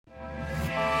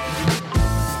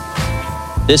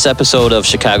This episode of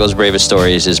Chicago's Bravest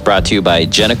Stories is brought to you by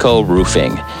Genico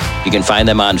Roofing. You can find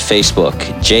them on Facebook,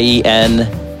 Jenico.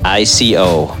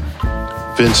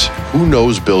 Vince, who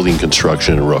knows building,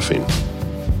 construction, and roofing?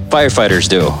 Firefighters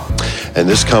do. And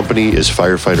this company is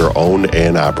firefighter owned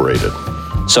and operated.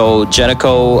 So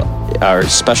Genico are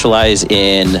specialized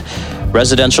in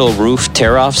residential roof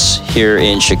tear-offs here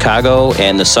in Chicago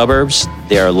and the suburbs.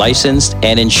 They are licensed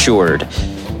and insured.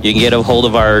 You can get a hold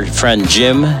of our friend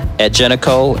Jim at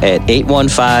Genico at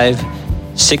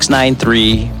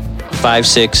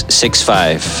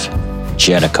 815-693-5665.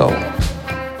 Genico.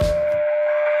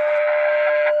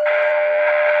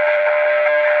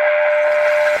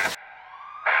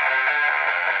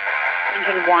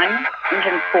 Engine 1,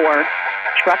 Engine 4,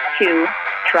 Truck 2,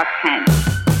 Truck 10.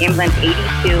 Ambulance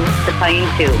 82, Battalion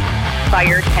 2.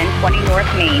 Fire 1020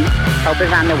 North Main. Help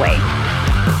is on the way.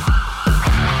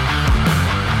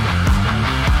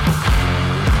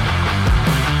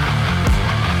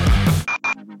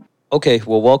 Okay,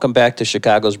 well, welcome back to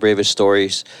Chicago's Bravest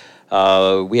Stories.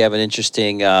 We have an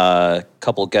interesting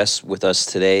couple guests with us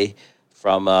today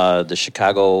from the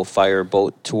Chicago Fire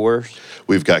Boat Tour.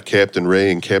 We've got Captain Ray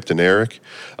and Captain Eric.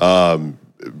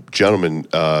 Gentlemen,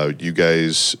 you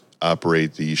guys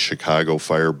operate the Chicago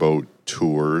Fire Boat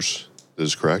Tours. This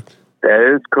is correct? That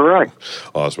is correct.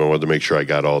 Awesome. I wanted to make sure I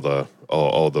got all the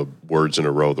words in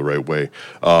a row the right way.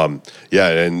 Yeah,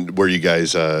 and where you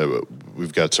guys,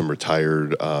 we've got some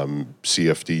retired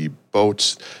CFD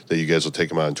boats that you guys will take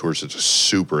them on tours. It's a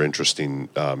super interesting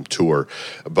tour.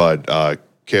 But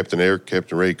Captain Eric,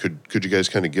 Captain Ray, could you guys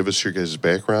kind of give us your guys'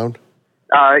 background?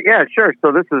 Yeah, sure.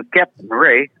 So this is Captain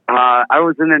Ray. I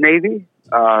was in the Navy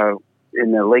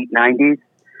in the late 90s.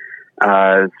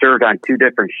 Served on two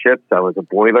different ships. I was a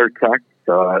boiler tech.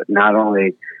 So not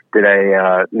only did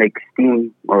I make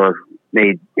steam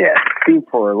steam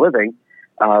for a living,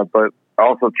 but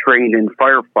also trained in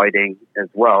firefighting as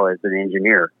well as an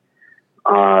engineer.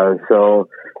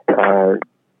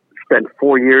 Spent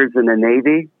 4 years in the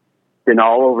Navy, been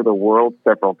all over the world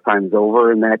several times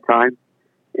over in that time.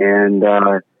 And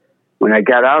when I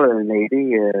got out of the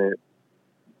Navy,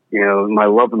 my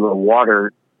love of the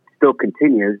water still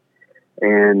continues,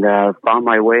 and found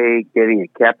my way getting a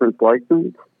captain's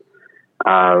license.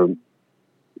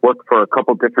 Worked for a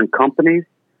couple different companies,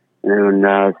 and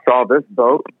saw this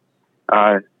boat,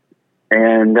 and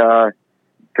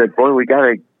said, "Boy, we got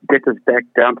to get this back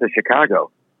down to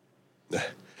Chicago."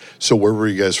 So, where were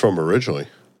you guys from originally?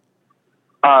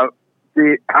 I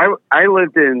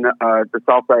lived in the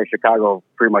south side of Chicago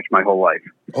pretty much my whole life.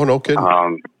 Oh, no kidding.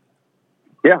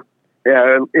 Yeah,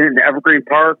 in Evergreen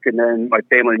Park, and then my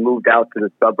family moved out to the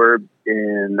suburbs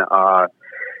in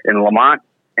Lamont,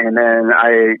 and then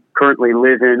I currently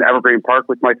live in Evergreen Park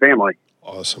with my family.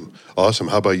 Awesome. How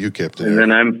about you, Captain? And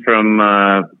then I'm from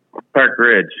Park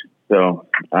Ridge, so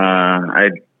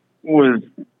I was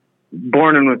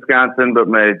born in Wisconsin, but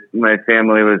my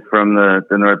family was from the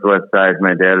northwest side.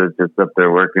 My dad was just up there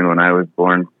working when I was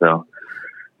born, so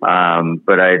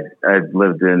but I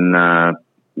lived in.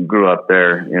 Grew up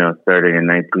there, starting in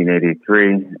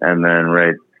 1983, and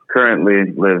then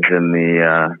currently lives in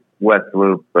the West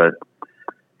Loop, but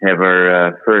have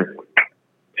our first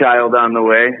child on the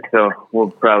way, so we'll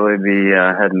probably be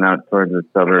heading out towards the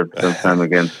suburbs sometime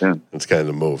again soon. That's kind of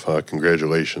the move, huh?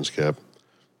 Congratulations, Cap.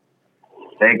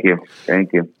 Thank you.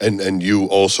 And you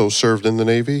also served in the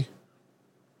Navy?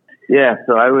 Yeah,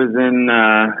 so I joined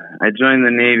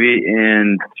the Navy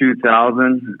in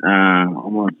 2000,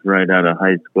 almost right out of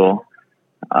high school.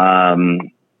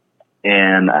 And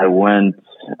I was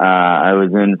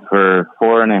in for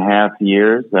 4.5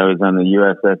 years. I was on the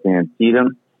USS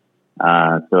Antietam.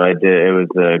 It was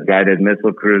a guided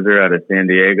missile cruiser out of San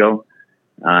Diego.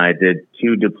 I did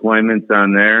 2 deployments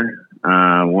on there,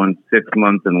 one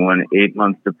 6-month and one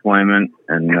 8-month deployment,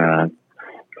 and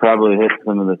probably hit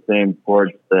some of the same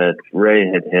ports that Ray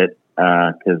had hit,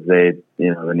 because the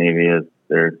Navy has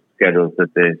their schedules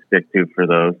that they stick to for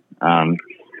those. And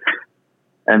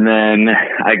then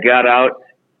I got out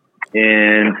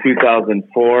in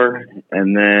 2004,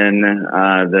 and then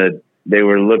they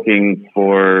were looking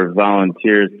for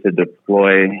volunteers to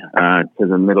deploy to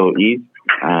the Middle East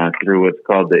through what's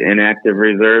called the Inactive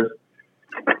Reserves,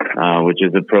 which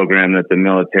is a program that the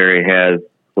military has,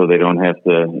 so they don't have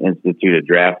to institute a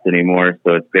draft anymore.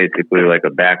 So it's basically like a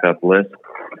backup list.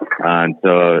 And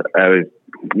so I was,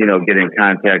 getting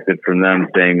contacted from them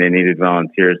saying they needed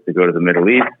volunteers to go to the Middle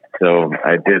East. So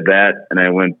I did that, and I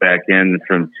went back in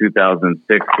from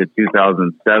 2006 to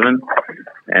 2007.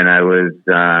 And I was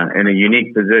in a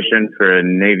unique position for a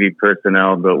Navy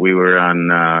personnel, but we were on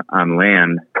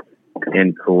land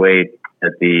in Kuwait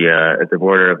at the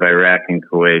border of Iraq and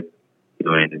Kuwait,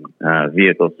 doing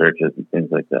vehicle searches and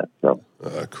things like that. So,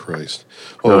 Christ!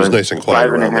 Well, it was nice and quiet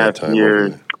around that time. 5.5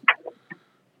 years.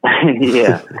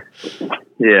 Yeah,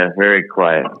 yeah, very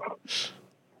quiet.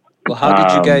 Well, how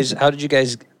did you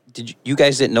guys? Did you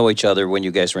guys didn't know each other when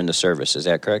you guys were in the service? Is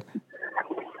that correct?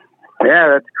 Yeah,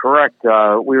 that's correct.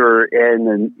 We were in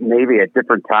the Navy at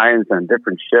different times on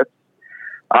different ships.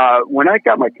 When I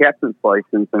got my captain's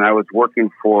license and I was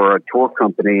working for a tour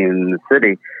company in the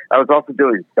city, I was also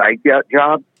doing side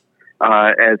jobs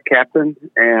as captain,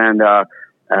 and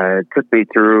it took me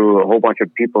through a whole bunch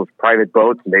of people's private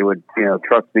boats, and they would,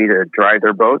 trust me to drive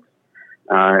their boats.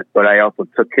 But I also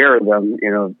took care of them,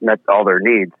 met all their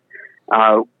needs.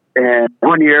 And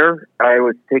one year I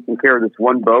was taking care of this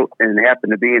one boat and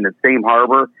happened to be in the same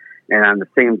harbor and on the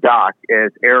same dock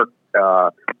as Eric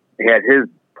had his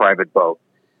private boat.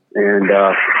 And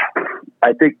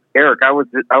I think, Eric, I was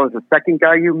the second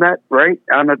guy you met, right,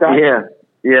 on the dock?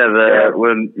 Yeah.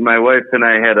 When my wife and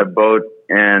I had a boat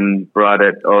and brought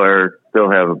it, or still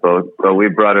have a boat, but we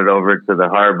brought it over to the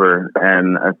harbor.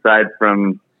 And aside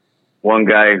from one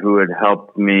guy who had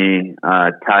helped me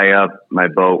tie up my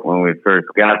boat when we first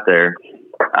got there,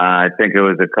 I think it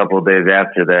was a couple of days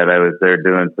after that I was there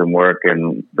doing some work,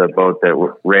 and the boat that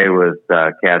Ray was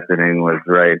captaining was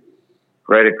right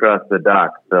across the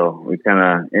dock. So we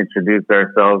kind of introduced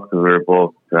ourselves because we were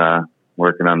both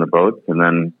working on the boats, and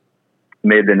then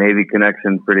made the Navy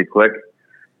connection pretty quick.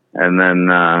 And then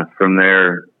from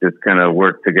there, just kind of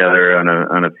worked together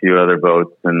on a few other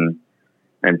boats and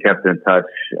kept in touch.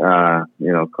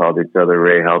 Called each other.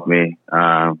 Ray helped me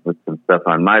with some stuff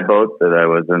on my boat that I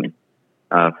wasn't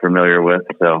familiar with.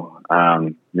 So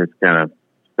just kind of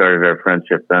started our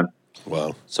friendship then.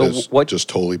 Wow. So what? Just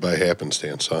totally by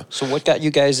happenstance, huh? So what got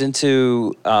you guys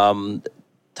into?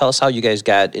 Tell us how you guys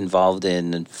got involved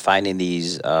in finding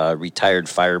these retired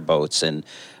fire boats and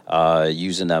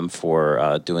using them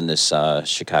for doing this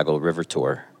Chicago River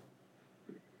tour.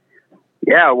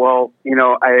 Yeah, well,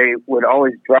 I would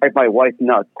always drive my wife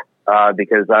nuts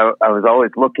because I was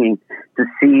always looking to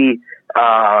see,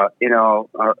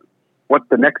 what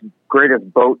the next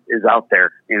greatest boat is out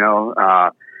there.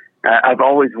 I've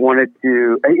always wanted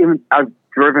to. I've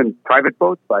driven private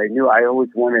boats, but I knew I always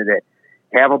wanted to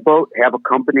have a boat, have a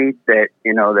company that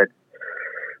that's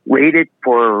rated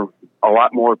for a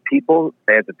lot more people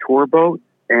as a tour boat.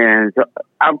 And so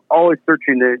I'm always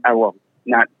searching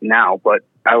not now, but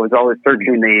I was always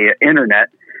searching the internet.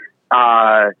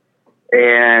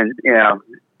 And,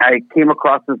 I came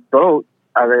across this boat.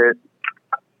 It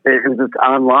was just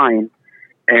online,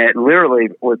 and it literally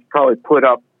was probably put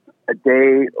up a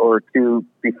day or two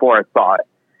before I saw it.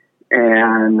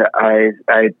 And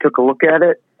I took a look at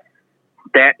it.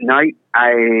 That night,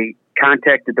 I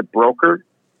contacted the broker.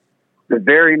 The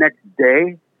very next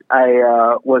day,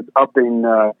 I was up in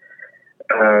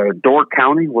Door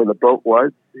County, where the boat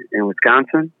was, in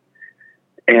Wisconsin.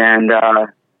 And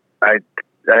I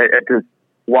just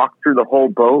walked through the whole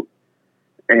boat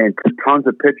and took tons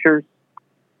of pictures.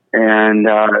 And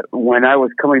when I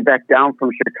was coming back down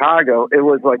from Chicago, it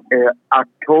was like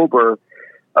October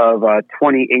of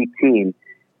 2018.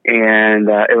 And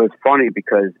it was funny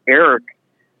because Eric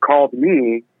called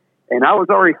me, and I was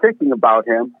already thinking about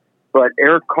him, but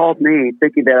Eric called me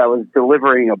thinking that I was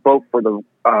delivering a boat for the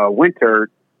winter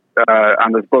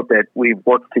on this boat that we've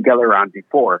worked together on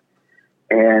before.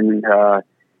 And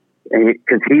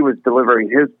because he was delivering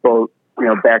his boat,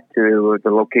 back to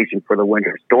the location for the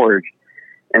winter storage.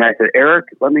 And I said, Eric,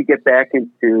 let me get back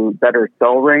into better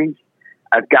cell range.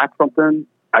 I've got something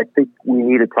I think we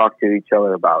need to talk to each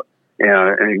other about,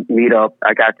 and meet up.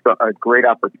 I got a great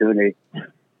opportunity.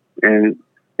 And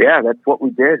yeah, that's what we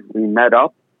did. We met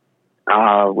up.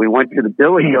 We went to the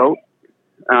Billy Goat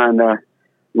on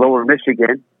Lower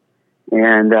Michigan,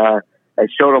 and I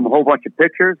showed him a whole bunch of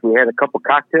pictures. We had a couple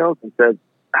cocktails and said,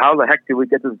 how the heck did we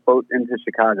get this boat into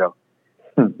Chicago?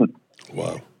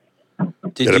 Wow.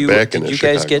 Did you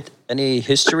guys get any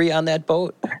history on that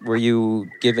boat? Were you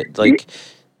given like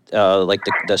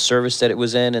the service that it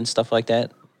was in and stuff like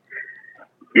that?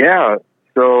 Yeah.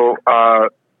 So,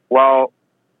 well,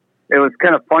 it was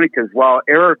kind of funny because while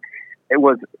Eric, it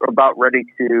was about ready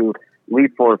to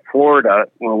leave for Florida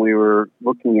when we were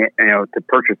looking at, to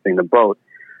purchasing the boat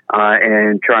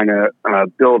and trying to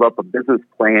build up a business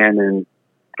plan and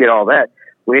get all that.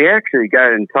 We actually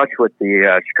got in touch with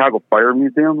the Chicago Fire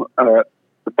Museum, the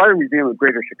Fire Museum of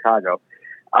Greater Chicago,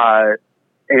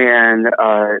 and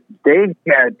they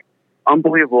had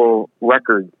unbelievable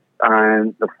records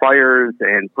on the fires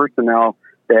and personnel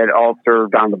that all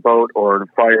served on the boat or the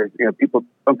fires. People,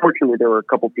 unfortunately, there were a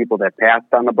couple people that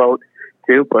passed on the boat,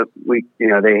 too, but they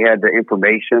had the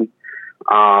information.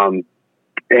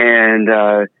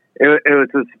 It was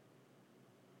just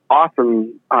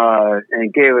awesome,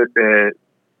 and gave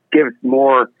us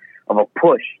more of a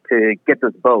push to get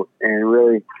this boat and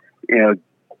really,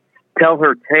 tell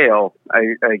her tale,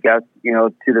 I guess,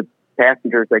 to the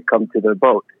passengers that come to the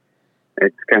boat.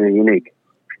 It's kind of unique.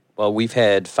 Well, we've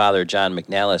had Father John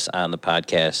McNallis on the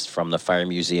podcast from the Fire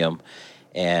Museum,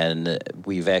 and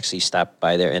we've actually stopped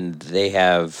by there, and they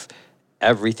have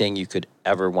everything you could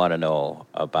ever want to know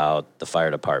about the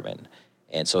fire department.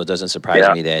 And so it doesn't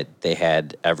surprise me that they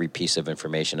had every piece of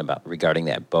information regarding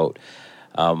that boat.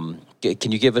 Can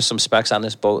you give us some specs on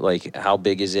this boat? Like, how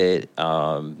big is it?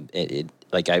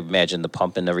 Like, I imagine the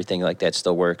pump and everything like that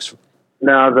still works.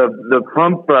 No, the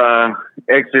pump,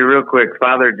 actually real quick,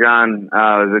 Father John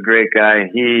was a great guy.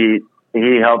 He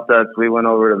helped us. We went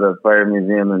over to the Fire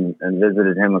Museum and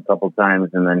visited him a couple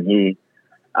times, and then he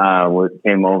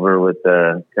came over with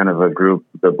kind of a group,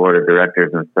 the board of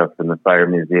directors and stuff from the Fire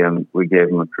Museum. We gave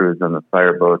him a cruise on the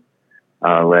fireboat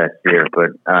last year,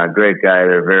 but great guy.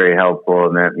 They're very helpful,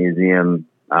 and that museum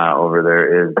over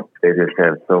there they just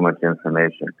have so much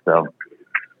information. So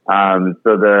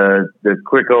the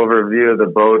quick overview of the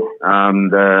boat,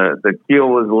 the keel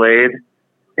was laid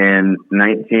in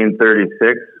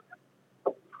 1936.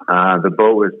 The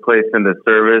boat was placed into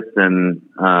service in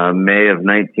May of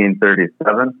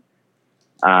 1937,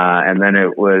 and then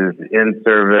it was in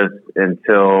service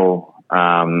until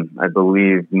I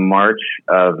believe March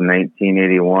of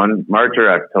 1981, March or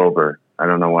October. I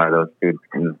don't know why those two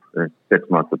are 6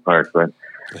 months apart, but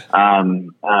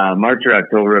March or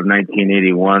October of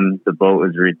 1981, the boat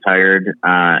was retired,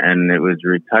 and it was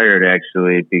retired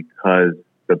actually because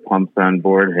the pumps on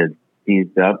board had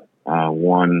seized up.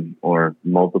 One or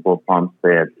multiple pumps.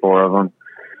 They had 4 of them.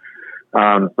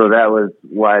 So that was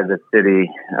why the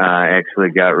city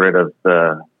actually got rid of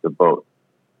the boat.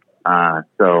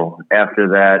 So after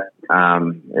that,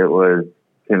 it was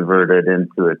converted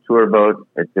into a tour boat.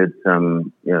 It did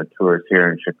some tours here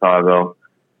in Chicago,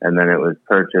 and then it was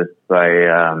purchased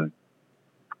by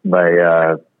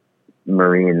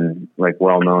marine,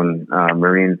 well-known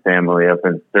marine family up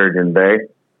in Sturgeon Bay.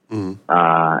 Mm-hmm.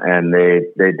 And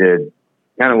they did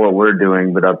kind of what we're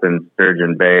doing, but up in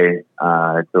Sturgeon Bay.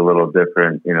 It's a little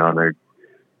different, they're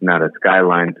not a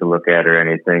skyline to look at or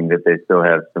anything, but they still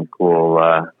have some cool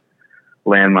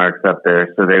landmarks up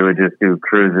there. So they would just do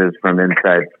cruises from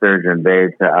inside Sturgeon Bay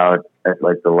to out at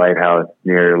the lighthouse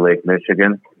near Lake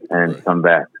Michigan and come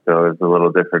back. So it was a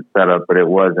little different setup, but it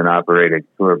was an operating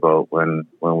tour boat when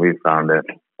we found it.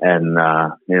 And,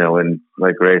 when,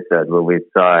 like Ray said, when we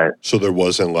saw it. So there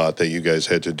wasn't a lot that you guys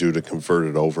had to do to convert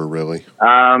it over, really?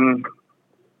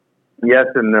 Yes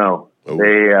and no. Oh.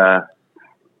 They,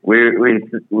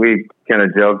 we kind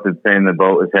of joked at saying the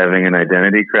boat was having an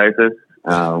identity crisis,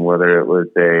 whether it was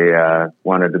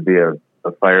wanted to be a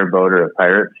fireboat or a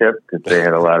pirate ship, because they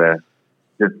had a lot of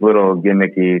just little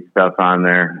gimmicky stuff on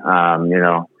there,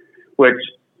 which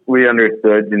we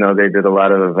understood. They did a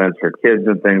lot of events for kids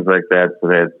and things like that, so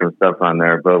they had some stuff on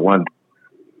there. But once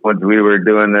we were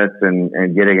doing this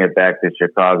and getting it back to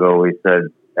Chicago, we said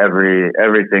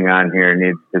everything on here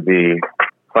needs to be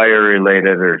fire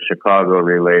related or Chicago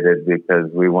related,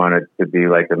 because we want it to be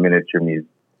like a miniature museum.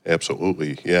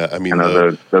 Absolutely, yeah. I mean,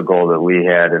 the goal that we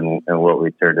had and what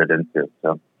we turned it into.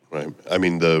 So, right. I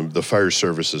mean, the fire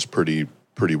service is pretty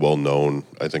well known,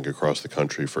 I think, across the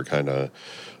country for kind of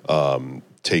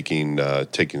taking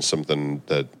something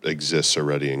that exists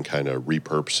already and kind of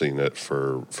repurposing it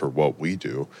for what we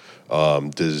do.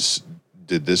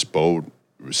 Did this boat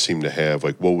seem to have,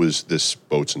 what was this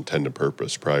boat's intended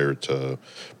purpose prior to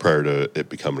it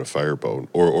becoming a fireboat,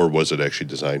 or was it actually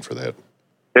designed for that?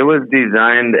 It was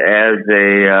designed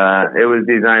it was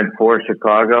designed for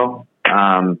Chicago,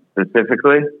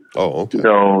 specifically. Oh, okay.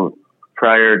 So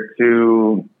prior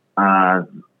to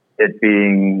it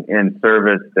being in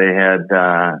service, they had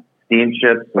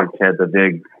steamships, which had the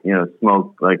big,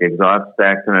 smoke, exhaust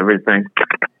stacks and everything.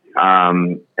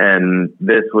 And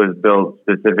this was built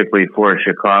specifically for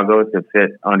Chicago to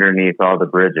fit underneath all the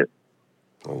bridges.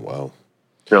 Oh, wow.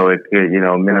 So it could,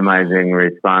 minimizing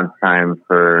response time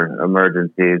for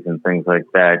emergencies and things like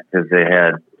that, because they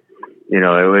had,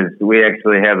 we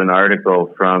actually have an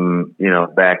article from,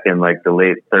 back in the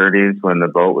late 30s when the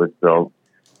boat was built.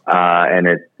 And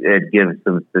it gives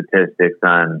some statistics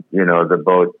on, the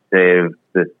boat saved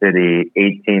the city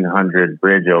 1,800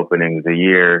 bridge openings a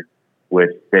year,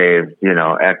 which saved,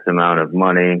 X amount of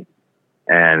money.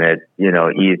 And it,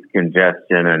 eased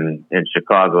congestion, and in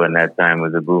Chicago in that time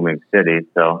was a booming city.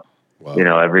 So Wow. You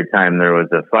know, every time there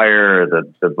was a fire,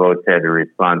 the boats had to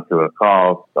respond to a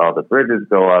call. All the bridges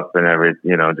go up and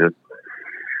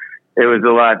it was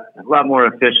a lot more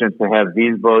efficient to have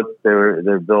these boats.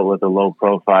 They're built with a low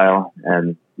profile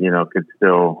and, could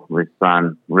still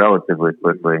respond relatively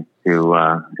quickly to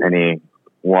any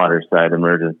waterside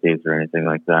emergencies or anything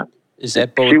like that. Is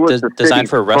that boat designed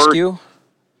for rescue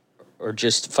or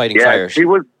just fighting fires? She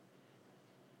was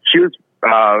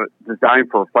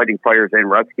designed for fighting fires and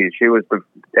rescue. She was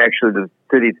actually the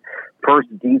city's first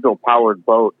diesel-powered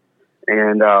boat.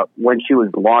 And when she was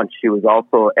launched, she was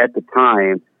also, at the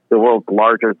time, the world's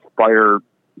largest fire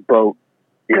boat,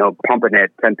 pumping at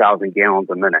 10,000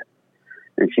 gallons a minute.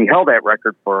 And she held that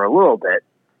record for a little bit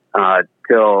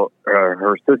till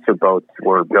her sister boats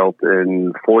were built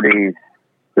in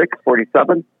 46,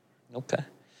 47. Okay.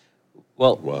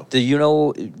 Well, do you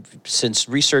know, since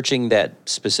researching that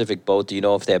specific boat, do you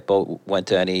know if that boat went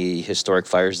to any historic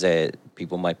fires that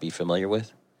people might be familiar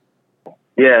with?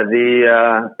 Yeah,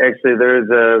 actually there's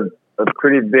a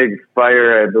pretty big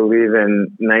fire, I believe,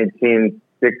 in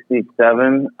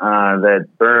 1967 that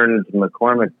burned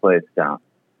McCormick Place down.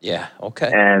 Yeah,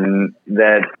 okay. And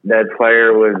that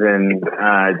fire was in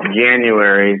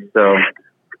January, so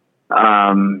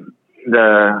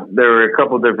there were a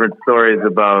couple different stories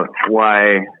about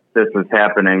why this was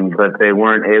happening, but they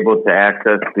weren't able to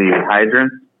access the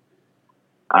hydrants.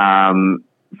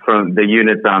 From the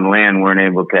units on land weren't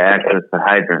able to access the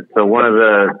hydrant. So one of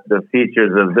the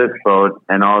features of this boat,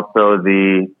 and also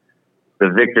the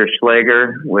Victor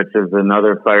Schlager, which is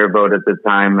another fireboat at the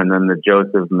time, and then the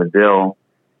Joseph Medill,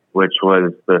 which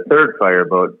was the third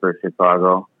fireboat for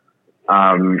Chicago.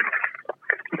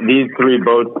 These three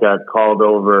boats got called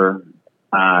over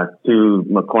to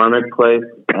McCormick Place,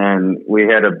 and we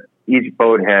had each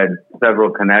boat had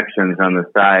several connections on the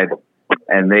side,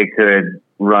 and they could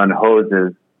run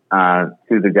hoses to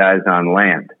the guys on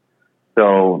land.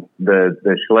 So the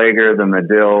Schlager, the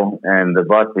Medill, and the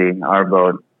Bussy, our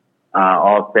boat,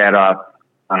 all sat off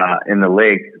in the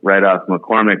lake right off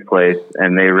McCormick Place,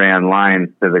 and they ran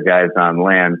lines to the guys on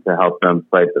land to help them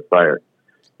fight the fire.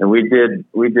 And we did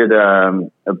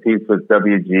a piece with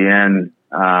WGN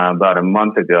about a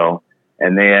month ago,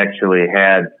 and they actually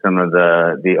had some of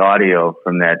the audio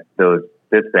from those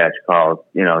dispatch calls,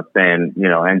 saying,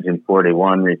 engine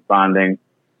 41 responding,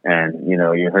 and,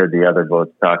 you heard the other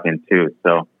boats talking too.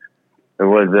 So there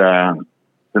was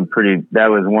that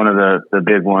was one of the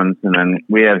big ones. And then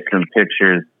we have some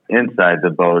pictures inside the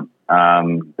boat.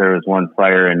 There was one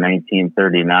fire in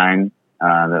 1939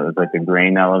 that was like a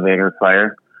grain elevator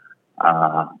fire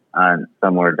on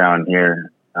somewhere down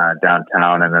here,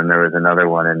 downtown. And then there was another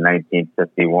one in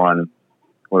 1951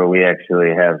 where we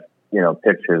actually have,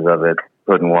 pictures of it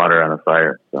putting water on a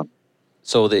fire.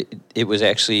 So it was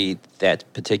actually, that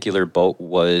particular boat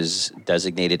was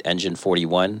designated Engine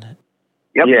 41?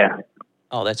 Yep. Yeah.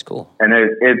 Oh, that's cool. And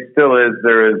it still is.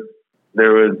 There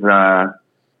was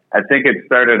I think it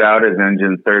started out as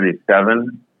Engine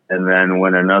 37, and then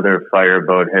when another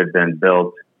fireboat had been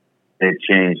built, they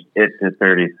changed it to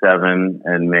 37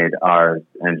 and made ours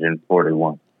Engine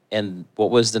 41. And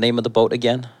what was the name of the boat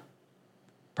again?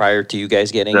 Prior to you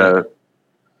guys getting the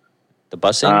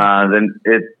Bussing? Then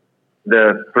it's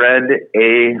the Fred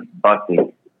A.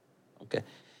 Bussy. Okay.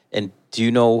 And do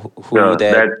you know who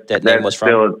that name was from?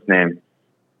 That's still its name.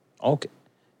 Okay.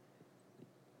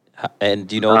 And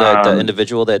do you know that the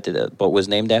individual that the boat was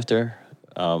named after,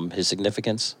 his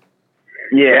significance?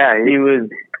 Yeah, he was.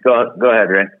 Go ahead,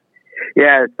 Ray.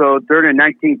 Yeah, so during the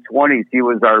 1920s, he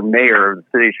was our mayor of the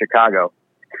city of Chicago.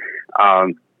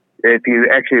 If you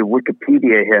actually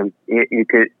Wikipedia him, you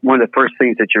could. One of the first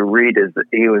things that you read is that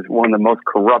he was one of the most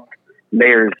corrupt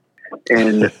mayors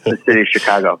in the city of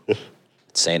Chicago.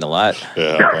 It's saying a lot.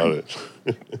 Yeah, about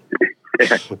it.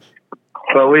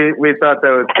 Well, we thought that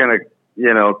was kind of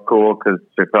cool because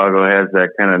Chicago has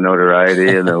that kind of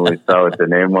notoriety, and then we saw what the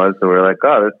name was, so we're like,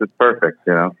 oh, this is perfect,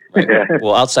 Right. Yeah.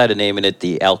 Well, outside of naming it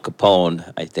the Al Capone,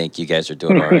 I think you guys are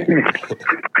doing all right.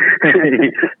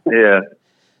 Yeah.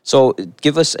 So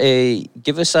give us a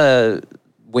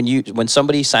when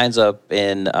somebody signs up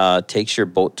and takes your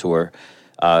boat tour,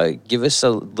 give us a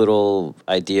little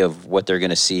idea of what they're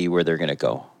going to see, where they're going to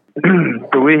go.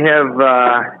 So we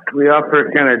offer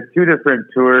kind of two different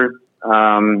tours.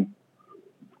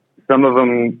 Some of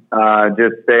them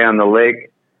just stay on the lake,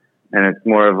 and it's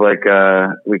more of like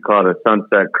we call it a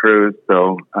sunset cruise.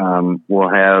 So we'll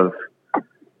have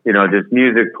just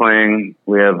music playing.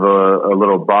 We have a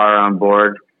little bar on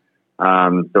board.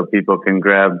 So people can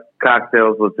grab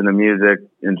cocktails, listen to music,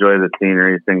 enjoy the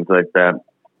scenery, things like that.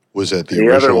 Was that the The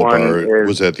other original one bar? is-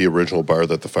 Was that the original bar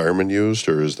that the firemen used,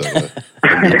 or is that a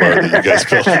new bar that you guys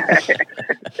built?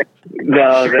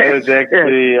 No, that was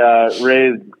actually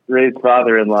Ray's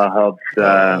father-in-law helped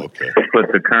Okay.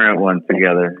 put the current one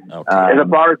together. Okay. And the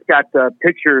bar's got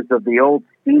pictures of the old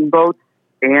steamboats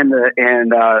and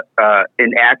in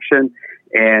action,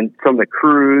 and some of the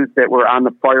crews that were on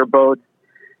the fireboats,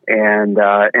 and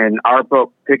our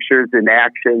boat pictures in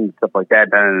action, stuff like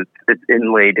that. And it's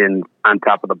inlaid on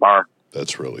top of the bar.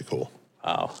 That's really cool.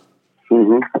 Wow.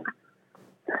 Mm-hmm.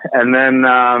 And then,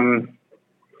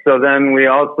 so then we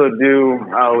also do,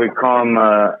 we call them,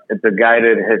 it's a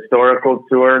guided historical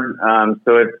tour.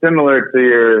 So it's similar to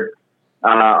your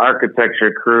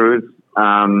architecture cruise,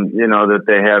 that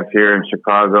they have here in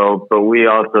Chicago, but we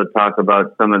also talk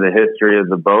about some of the history of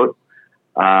the boat.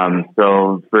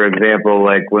 So for example,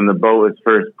 like when the boat was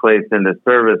first placed into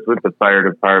service with the fire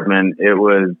department, it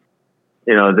was,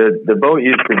 the boat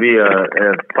used to be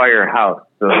a firehouse.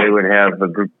 So they would have a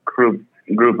group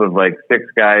of like 8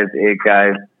 guys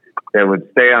that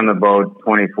would stay on the boat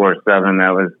 24/7.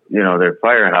 That was, their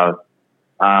firehouse.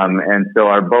 And so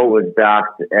our boat was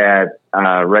docked at,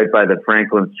 right by the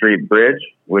Franklin Street Bridge,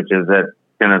 which is at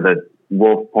kind of the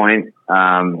Wolf Point,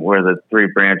 where the 3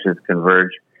 branches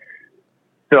converge.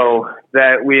 So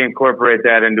that we incorporate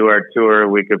that into our tour.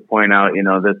 We could point out,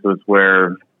 this was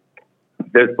where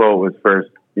this boat was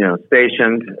first,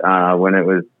 stationed, when it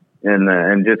was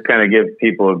and just kind of give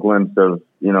people a glimpse of,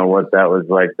 what that was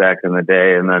like back in the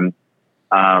day. And then,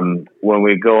 when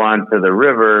we go onto the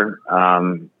river,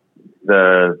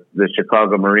 the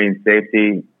Chicago Marine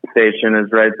Safety Station is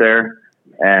right there.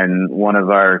 And one of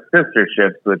our sister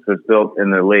ships, which was built in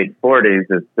the late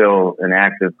 40s, is still an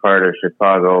active part of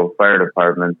Chicago Fire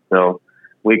Department. So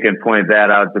we can point that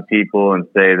out to people and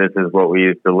say, this is what we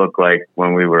used to look like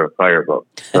when we were a fireboat.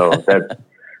 So that's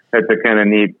a kind of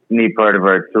neat part of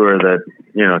our tour that,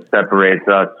 separates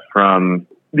us from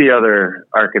the other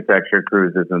architecture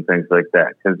cruises and things like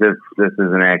that. Because this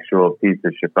is an actual piece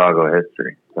of Chicago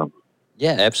history. So.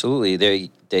 Yeah, absolutely.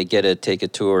 They get to take a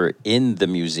tour in the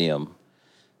museum.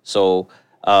 So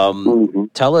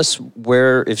tell us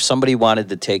where, if somebody wanted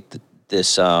to take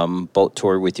this boat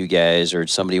tour with you guys, or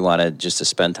somebody wanted just to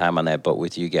spend time on that boat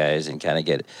with you guys and kind of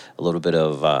get a little bit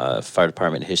of fire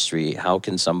department history, how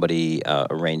can somebody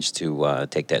arrange to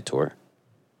take that tour?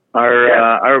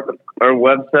 Our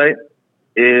website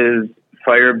is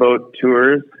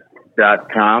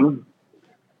fireboattours.com.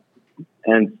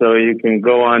 And so you can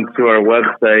go onto our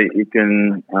website, you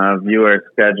can view our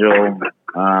schedule,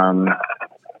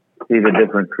 see the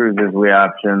different cruises we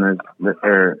option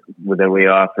that we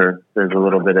offer. There's a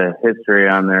little bit of history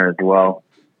on there as well.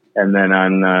 And then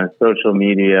on social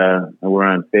media, we're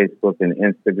on Facebook and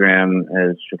Instagram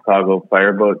as Chicago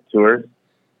Fireboat Tours.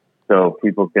 So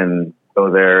people can go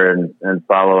there and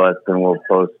follow us, and we'll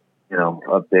post,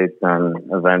 updates on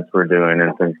events we're doing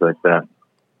and things like that.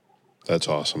 That's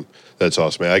awesome. That's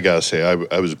awesome. I gotta say,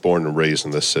 I was born and raised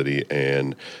in this city,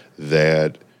 and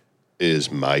that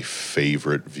is my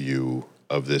favorite view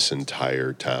of this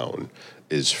entire town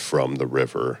is from the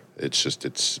river. It's just,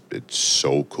 it's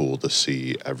so cool to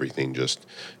see everything.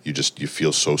 You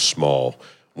feel so small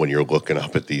when you're looking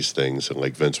up at these things. And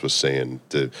like Vince was saying,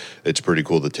 it's pretty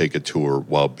cool to take a tour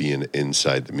while being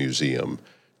inside the museum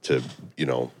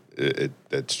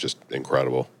it's just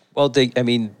incredible. Well,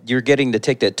 you're getting to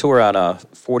take that tour on a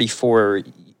 44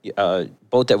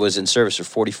 boat that was in service for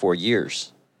 44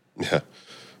 years. Yeah.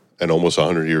 And almost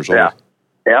 100 years old.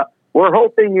 Yeah. We're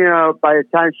hoping, by the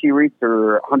time she reaches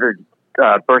her 100th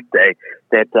birthday,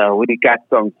 that we got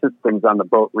some systems on the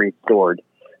boat restored.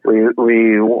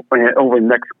 We over the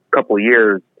next couple of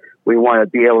years, we want to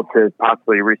be able to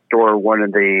possibly restore one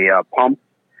of the pumps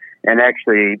and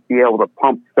actually be able to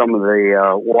pump some of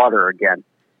the water again,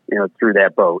 through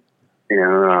that boat,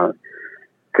 to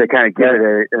kind of get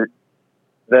it.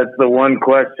 That's the one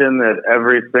question that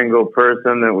every single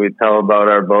person that we tell about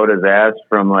our boat is asked,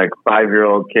 from like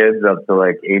 5-year-old kids up to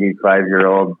like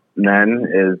 85-year-old men,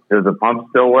 is, does the pump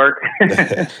still work?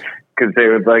 Because they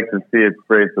would like to see it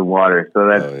spray some water. So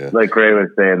that's, like Ray was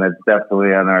saying, that's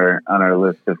definitely on our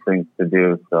list of things to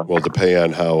do. So, well, depending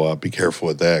on how, be careful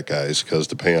with that, guys, because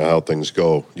depending on how things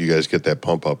go, you guys get that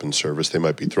pump up in service, they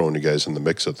might be throwing you guys in the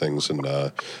mix of things and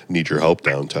need your help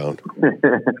downtown.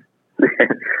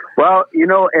 Well,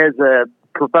 as a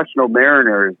professional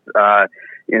mariners,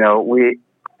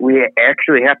 we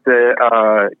actually have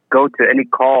to go to any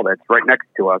call that's right next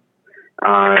to us.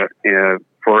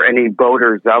 For any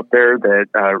boaters out there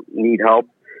that need help,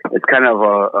 it's kind of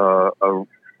a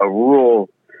rule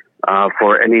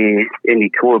for any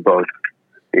tour boats.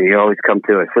 You always come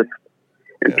to us.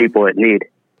 and people in need.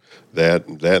 That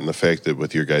and the fact that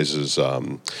with your guys'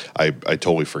 I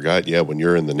totally forgot. Yeah, when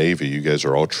you're in the Navy, you guys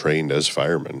are all trained as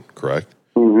firemen, correct?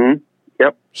 Mm-hmm.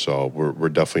 Yep. So we're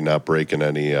definitely not breaking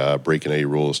any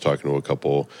rules. Talking to a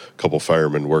couple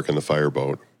firemen working the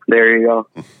fireboat. There you go.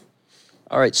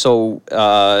 All right. So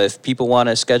if people want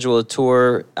to schedule a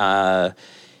tour,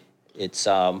 it's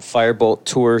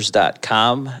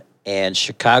fireboattours.com and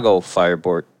Chicago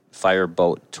Fireboat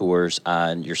Tours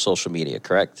on your social media,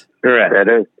 correct? Correct. That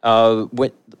is.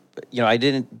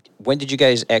 When did you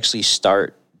guys actually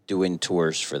start doing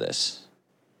tours for this?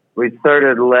 We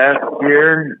started last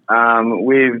year.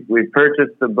 We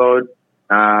purchased the boat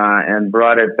and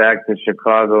brought it back to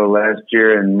Chicago last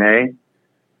year in May.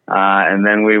 And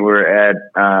then we were at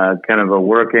kind of a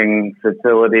working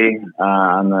facility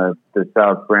on the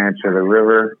south branch of the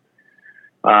river,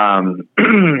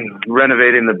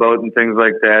 renovating the boat and things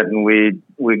like that. And we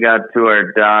got to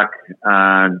our dock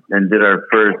and did our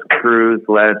first cruise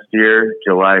last year,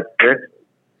 July 6th.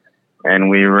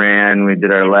 And we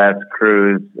did our last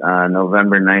cruise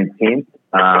November 19th.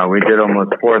 We did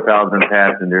almost 4,000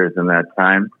 passengers in that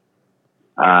time.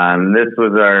 This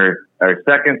was our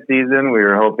second season. We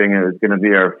were hoping it was going to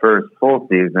be our first full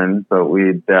season, but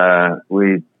we'd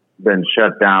been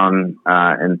shut down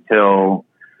until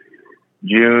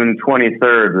June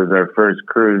 23rd was our first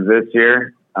cruise this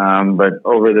year. But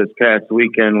over this past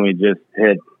weekend, we just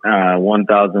hit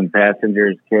 1,000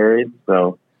 passengers carried.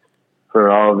 So for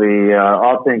all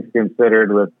things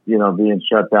considered, with being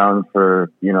shut down for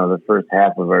the first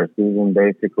half of our season,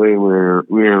 basically, we were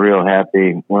real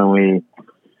happy when we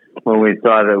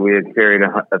saw that we had carried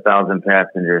 1,000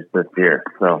 passengers this year.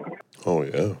 So, oh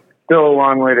yeah, still a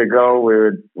long way to go. We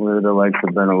would have liked to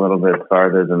have been a little bit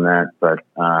farther than that, but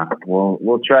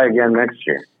we'll try again next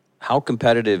year. How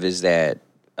competitive is that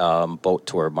boat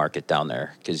tour market down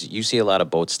there? Because you see a lot of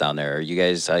boats down there. Are you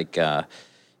guys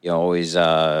always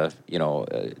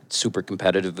super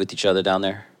competitive with each other down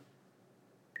there?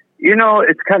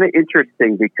 It's kind of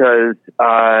interesting because,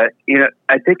 I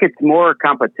think it's more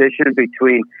competition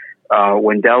between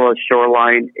Wendella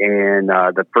Shoreline and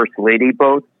the First Lady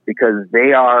boats, because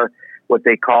they are what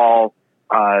they call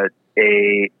a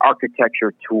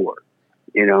architecture tour,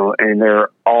 and they're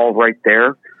all right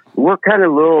there. We're kind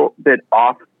of a little bit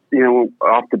off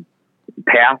the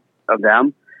path of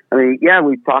them. I mean, yeah,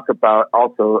 we talk about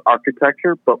also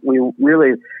architecture, but we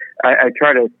really, I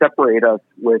try to separate us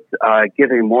with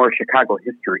giving more Chicago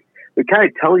history. We kind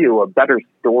of tell you a better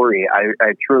story.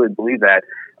 I truly believe that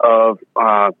of,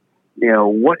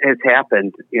 what has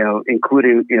happened,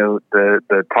 including,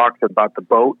 the talks about the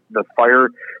boat, the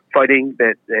firefighting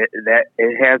that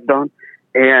it has done,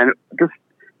 and just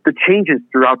the changes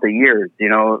throughout the years,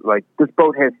 like this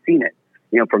boat has seen it.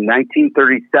 From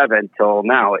 1937 till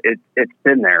now, it's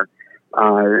been there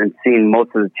and seen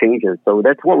most of the changes. So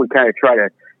that's what we kind of try to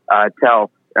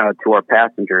tell to our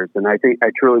passengers. And I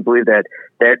truly believe that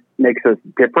makes us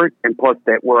different, and plus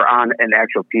that we're on an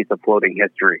actual piece of floating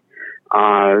history.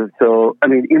 So, I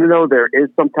mean, even though there is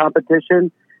some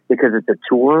competition because it's a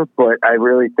tour, but I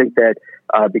really think that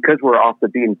because we're off the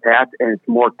beaten path and it's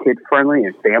more kid-friendly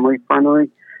and family-friendly,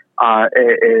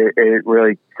 it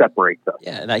really separates us.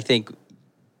 Yeah, and I think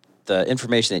the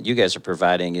information that you guys are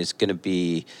providing is going to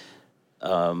be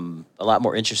a lot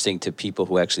more interesting to people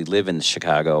who actually live in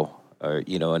Chicago, or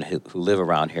and who live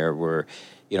around here, where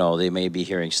they may be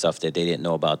hearing stuff that they didn't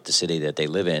know about the city that they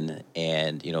live in,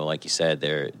 and like you said,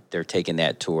 they're taking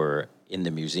that tour in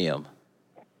the museum.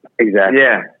 Exactly.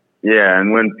 Yeah,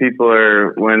 and when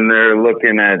they're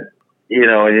looking at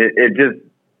it just,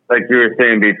 like you were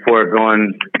saying before,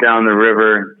 going down the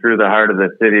river through the heart of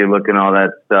the city, looking all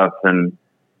that stuff,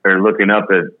 or looking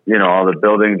up at, all the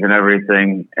buildings and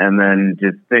everything. And then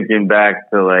just thinking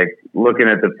back to looking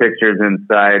at the pictures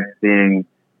inside, seeing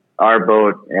our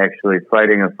boat actually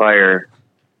fighting a fire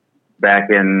back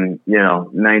in,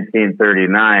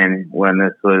 1939, when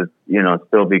this was,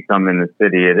 still becoming the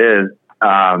city it is.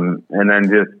 And then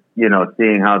just,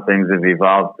 seeing how things have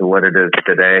evolved to what it is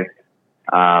today.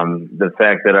 The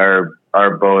fact that our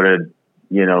boat had,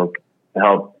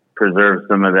 helped preserve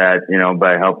some of that,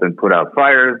 by helping put out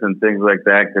fires and things like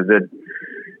that, because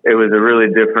it was a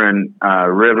really different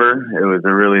river. It was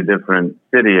a really different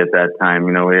city at that time.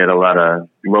 We had a lot of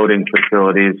loading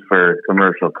facilities for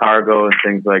commercial cargo and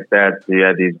things like that. So you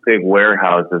had these big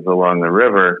warehouses along the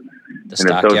river. The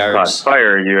and if those caught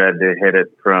fire, you had to hit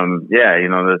it from,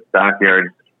 the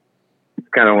stockyards. It's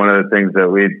kind of one of the things that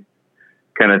we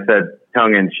kind of said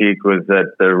tongue in cheek was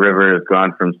that the river has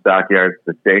gone from stockyards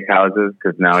to steakhouses,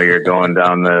 because now you're going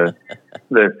down the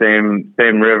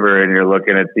same river and you're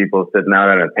looking at people sitting out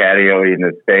on a patio eating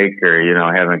a steak, or, you know,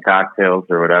 having cocktails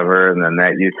or whatever. And then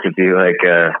that used to be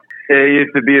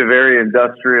a very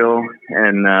industrial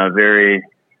and very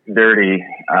dirty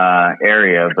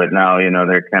area, but now, you know,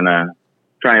 they're kind of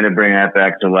trying to bring that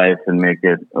back to life and make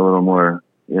it a little more,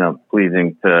 you know,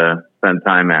 pleasing to spend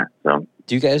time at. So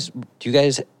do you guys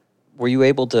were you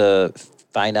able to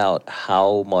find out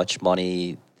how much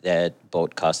money that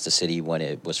boat cost the city when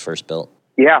it was first built?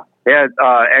 Yeah.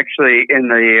 Actually, in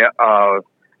the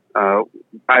I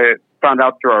found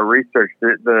out through our research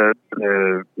that the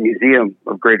Museum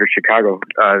of Greater Chicago,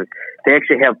 they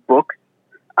actually have books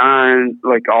on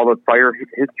like all the fire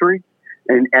history,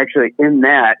 and actually in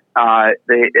that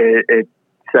it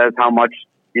says how much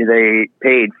they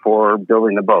paid for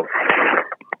building the boat.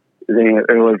 It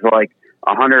was like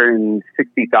 $160,000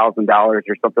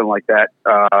 or something like that,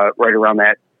 right around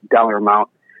that dollar amount,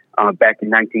 back in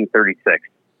 1936.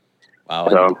 Wow.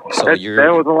 So that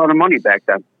was a lot of money back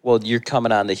then. Well, you're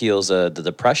coming on the heels of the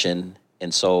Depression,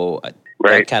 and so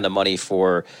Right. that kind of money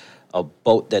for a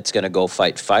boat that's going to go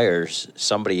fight fires,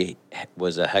 somebody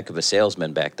was a heck of a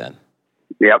salesman back then.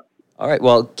 Yep. All right.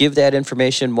 Well, give that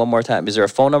information one more time. Is there a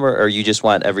phone number, or you just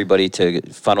want everybody to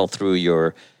funnel through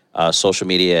your social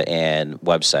media and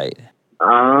website?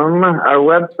 Our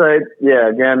website,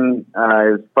 again,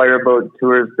 is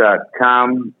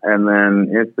fireboattours.com, and then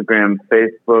Instagram,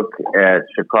 Facebook at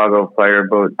Chicago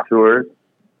Fireboat Tours.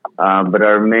 But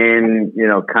our main, you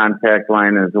know, contact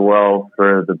line as well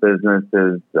for the business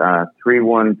is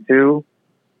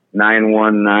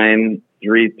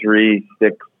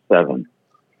 312-919-3367.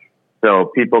 So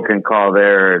people can call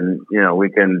there, and, you know,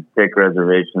 we can take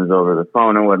reservations over the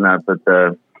phone and whatnot, but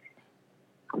the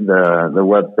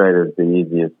website is the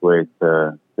easiest way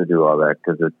to do all that,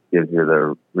 because it gives you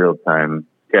the real-time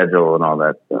schedule and all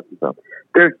that stuff. So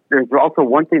There's also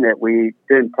one thing that we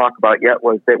didn't talk about yet,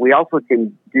 was that we also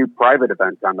can do private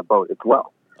events on the boat as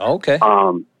well. Okay.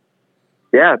 So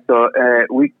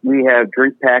we have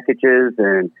drink packages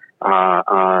and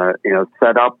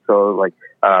set up, so like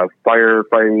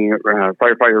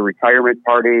firefighter retirement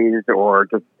parties, or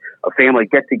just a family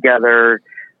get together.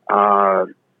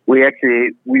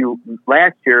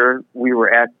 Last year we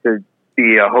were asked to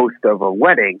be a host of a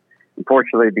wedding.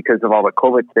 Unfortunately, because of all the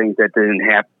COVID things, that didn't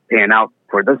pan out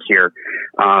for this year.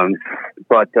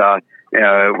 But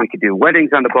we could do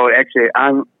weddings on the boat. Actually,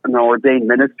 I'm an ordained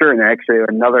minister, and actually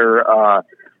another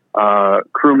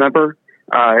crew member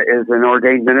is an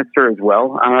ordained minister as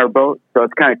well on our boat. So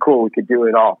it's kind of cool. We could do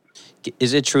it all.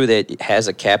 Is it true that as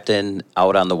a captain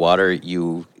out on the water,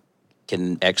 you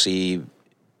can actually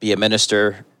be a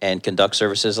minister and conduct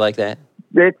services like that?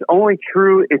 It's only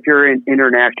true if you're in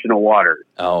international waters.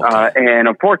 Oh, okay. And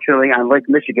unfortunately, on Lake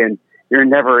Michigan, you're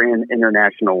never in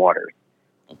international waters.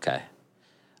 Okay.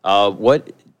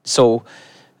 So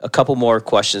a couple more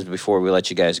questions before we let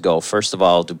you guys go. First of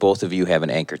all, do both of you have an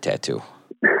anchor tattoo?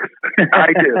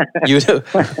 I do. You do?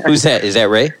 Who's that? Is that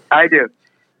Ray? I do.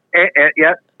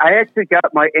 Yeah. I actually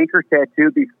got my anchor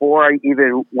tattoo before I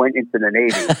even went into the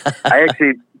Navy.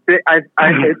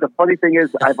 The funny thing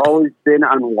is, I've always been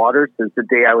on water since the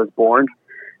day I was born.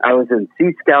 I was in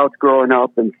Sea Scouts growing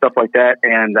up and stuff like that.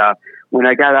 And when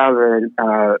I got out of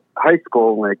high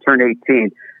school, when I turned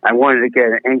 18, I wanted to get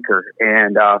an anchor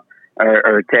and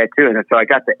or a tattoo. And so I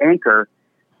got the anchor,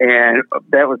 and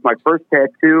that was my first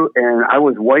tattoo. And I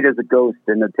was white as a ghost.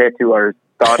 And the tattoo artist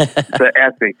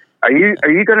asked me, "Are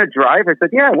you going to drive?" I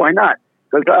said, "Yeah, why not?"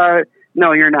 Because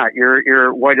no, you're not.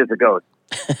 You're white as a ghost.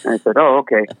 And I said, "Oh,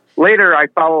 okay." Later, I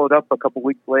followed up a couple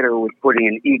weeks later with putting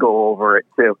an eagle over it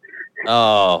too.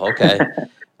 Oh, okay.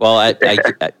 Well,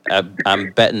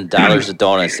 I'm betting dollars to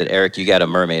donuts that, Eric, you got a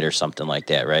mermaid or something like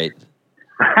that, right?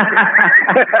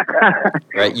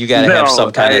 Right? You got to have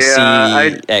some kind of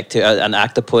an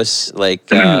octopus, like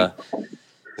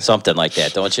something like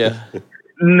that, don't you?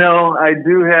 No, I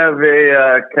do have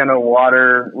a kind of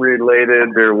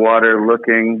water-related or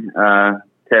water-looking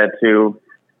tattoo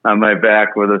on my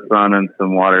back with a sun and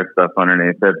some water stuff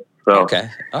underneath it. So, okay.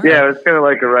 Right. Yeah, it was kind of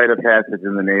like a rite of passage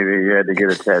in the Navy. You had to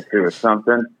get a tattoo or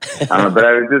something. But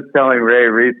I was just telling Ray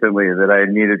recently that I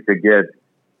needed to get,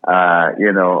 a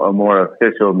more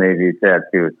official Navy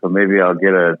tattoo. So maybe I'll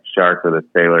get a shark with a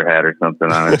sailor hat or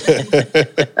something on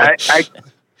it.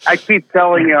 I keep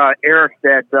telling Eric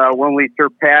that when we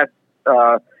surpass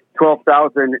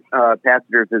 12,000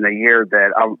 passengers in a year,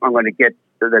 that I'm going to get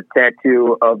the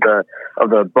tattoo of the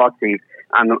Bussy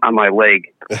on my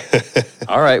leg.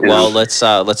 All right. Well, let's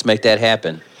make that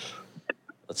happen.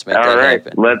 Let's make that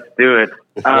happen. Let's do it.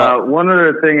 One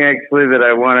other thing, actually, that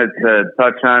I wanted to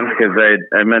touch on, because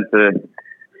I meant to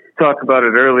talk about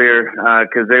it earlier,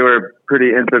 because they were a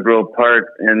pretty integral part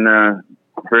in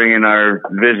bringing our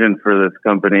vision for this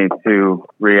company to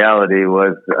reality,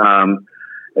 was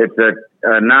it's a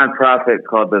nonprofit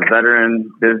called the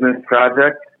Veteran Business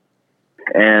Project.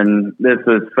 And this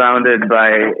was founded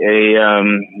by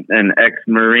an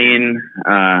ex-Marine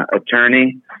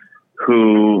attorney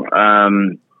who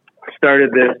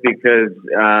started this because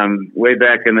way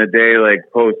back in the day, like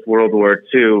post-World War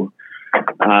II,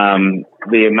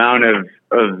 the amount of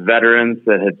veterans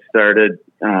that had started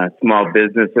small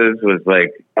businesses was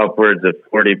like upwards of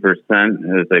 40%. It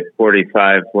was like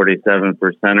 45, 47%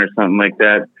 or something like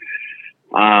that.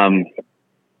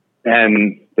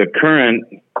 And the current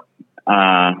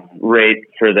rate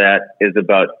for that is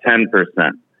about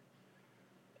 10%.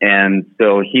 And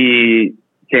so he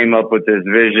came up with this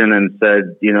vision and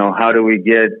said, how do we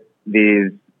get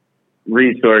these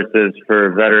resources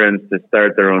for veterans to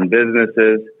start their own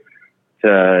businesses,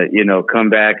 to, come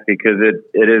back, because it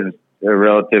is a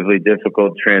relatively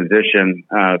difficult transition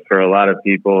for a lot of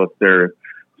people. If they're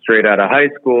straight out of high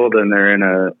school, then they're in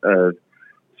a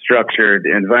structured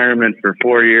environment for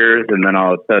 4 years, and then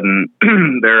all of a sudden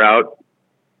they're out.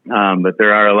 But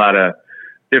there are a lot of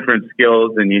different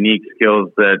skills and unique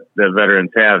skills that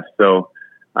veterans have. So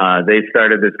they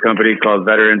started this company called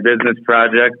Veteran Business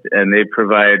Project, and they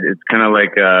provide, it's kind of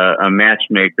like a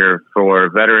matchmaker for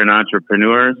veteran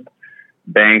entrepreneurs,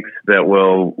 banks that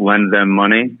will lend them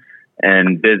money,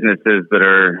 and businesses that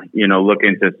are,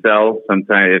 looking to sell.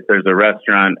 Sometimes if there's a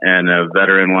restaurant and a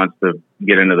veteran wants to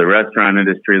get into the restaurant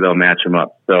industry, they'll match them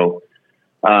up. So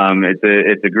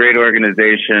it's a great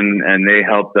organization, and they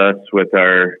helped us with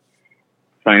our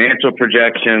financial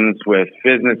projections, with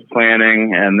business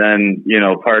planning, and then,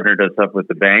 partnered us up with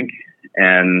the bank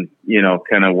and,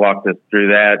 kind of walked us through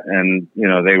that. And,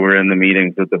 they were in the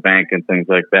meetings with the bank and things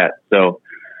like that. So,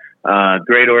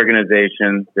 great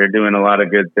organization. They're doing a lot of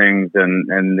good things,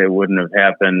 and it wouldn't have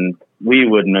happened. We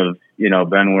wouldn't have,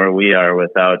 been where we are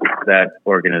without that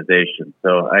organization.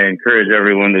 So I encourage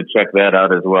everyone to check that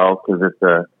out as well, because it's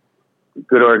a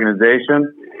good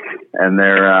organization, and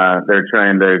they're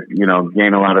trying to,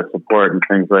 gain a lot of support and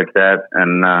things like that.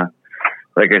 And,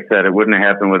 like I said, it wouldn't have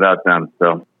happened without them.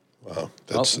 So. Wow,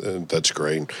 that's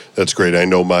great. That's great. I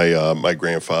know my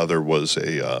grandfather was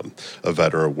a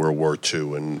veteran of World War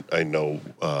II, and I know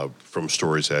from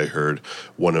stories I heard,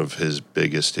 one of his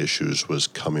biggest issues was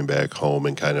coming back home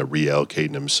and kind of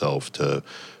reallocating himself to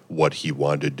what he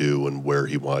wanted to do and where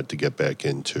he wanted to get back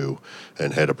into.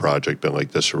 And had a project been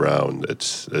like this around,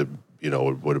 it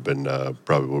would have been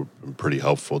probably pretty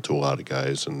helpful to a lot of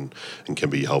guys, and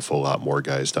can be helpful a lot more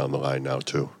guys down the line now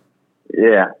too.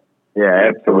 Yeah,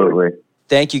 absolutely.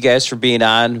 Thank you guys for being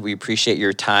on. We appreciate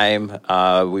your time.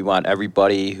 We want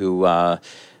everybody who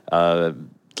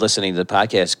listening to the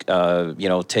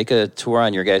podcast, take a tour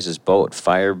on your guys' boat,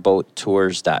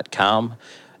 fireboattours.com,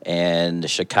 and the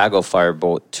Chicago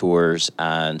Fireboat Tours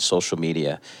on social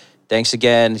media. Thanks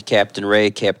again, Captain Ray,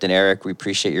 Captain Eric. We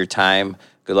appreciate your time.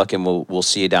 Good luck, and we'll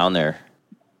see you down there.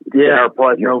 Yeah, our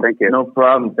pleasure. Thank you. No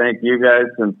problem. Thank you guys,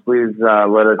 and please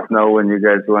let us know when you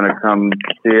guys want to come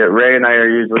see it. Ray and I are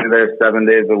usually there 7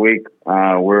 days a week.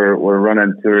 We're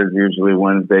running tours usually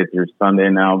Wednesday through Sunday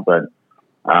now, but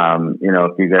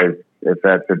if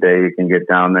that's the day you can get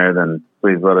down there, then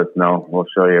please let us know. We'll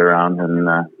show you around and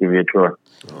give you a tour.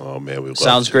 Oh man, we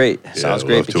sounds great. Yeah, sounds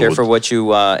great. Be careful what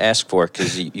you ask for,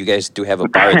 because you guys do have a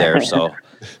bar there. So.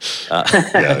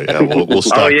 We'll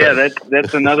start. Oh yeah,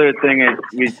 that's another thing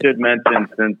we should mention,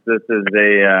 since this is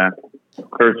a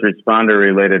first responder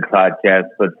related podcast.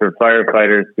 But for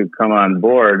firefighters who come on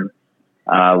board,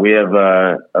 we have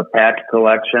a patch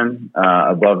collection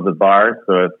above the bar.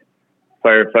 So if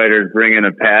firefighters bring in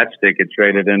a patch, they could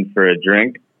trade it in for a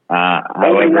drink.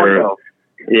 However,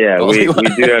 yeah, we do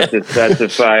have to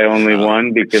specify only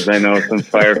one, because I know some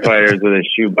firefighters with a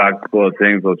shoebox full of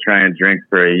things will try and drink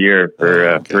for a year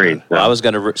for free. So. Well, I was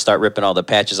going to start ripping all the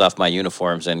patches off my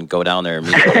uniforms and go down there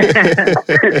immediately.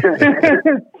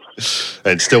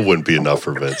 And still wouldn't be enough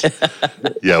for Vince.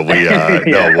 Yeah, let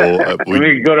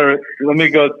me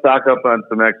go stock up on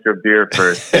some extra beer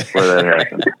first before that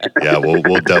happens. Yeah,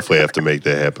 we'll definitely have to make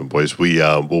that happen, boys.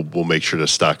 We'll make sure to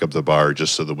stock up the bar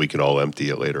just so that we can all empty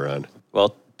it later on.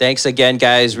 Well, thanks again,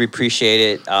 guys. We appreciate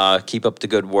it. Keep up the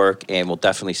good work, and we'll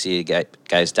definitely see you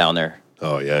guys down there.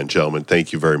 Oh, yeah. And gentlemen,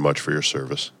 thank you very much for your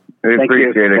service. We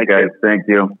appreciate it, guys. Thank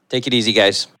you. Take it easy,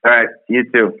 guys. All right. You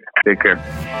too. Take care.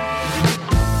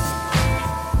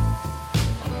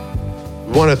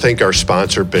 We want to thank our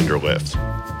sponsor, Binderlift.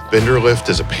 BenderLift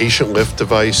is a patient lift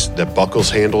device that buckles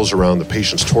handles around the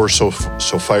patient's torso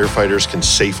so firefighters can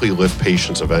safely lift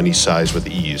patients of any size with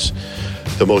ease.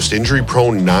 The most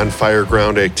injury-prone non-fire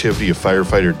ground activity a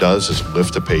firefighter does is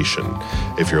lift a patient.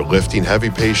 If you're lifting heavy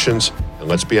patients, and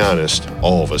let's be honest,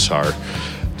 all of us are,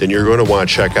 then you're going to want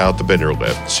to check out the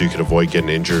BenderLift so you can avoid getting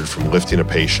injured from lifting a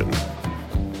patient.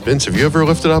 Vince, have you ever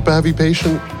lifted up a heavy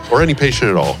patient? Or any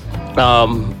patient at all?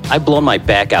 I've blown my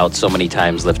back out so many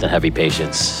times lifting heavy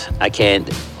patients. I can't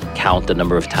count the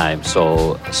number of times.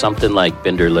 So something like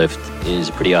BenderLift is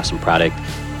a pretty awesome product,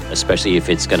 especially if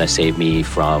it's going to save me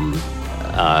from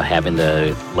having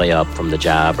to lay up from the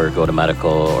job or go to medical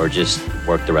or just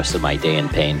work the rest of my day in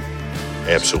pain.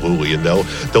 Absolutely, and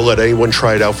they'll let anyone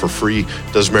try it out for free.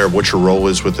 Doesn't matter what your role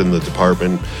is within the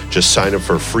department. Just sign up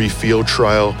for a free field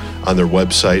trial on their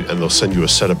website, and they'll send you a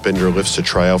set of BenderLifts to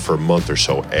try out for a month or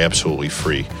so, absolutely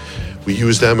free. We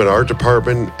use them in our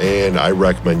department, and I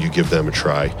recommend you give them a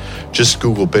try. Just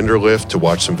Google BenderLift to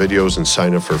watch some videos and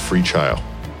sign up for a free trial.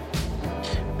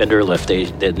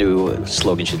 BenderLift, the new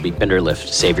slogan should be BenderLift,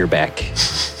 save your back.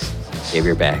 Save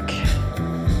your back.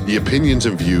 The opinions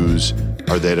and views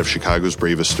are that of Chicago's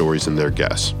bravest stories and their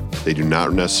guests. They do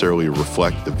not necessarily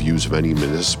reflect the views of any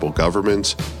municipal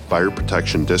governments, fire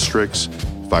protection districts,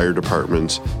 fire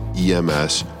departments,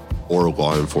 EMS, or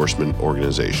law enforcement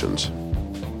organizations.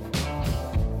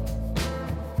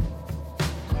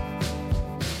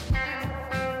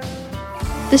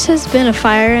 This has been a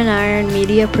Fire and Iron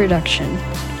Media production.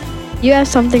 You have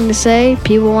something to say,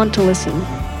 people want to listen.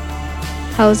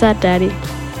 How's that, Daddy?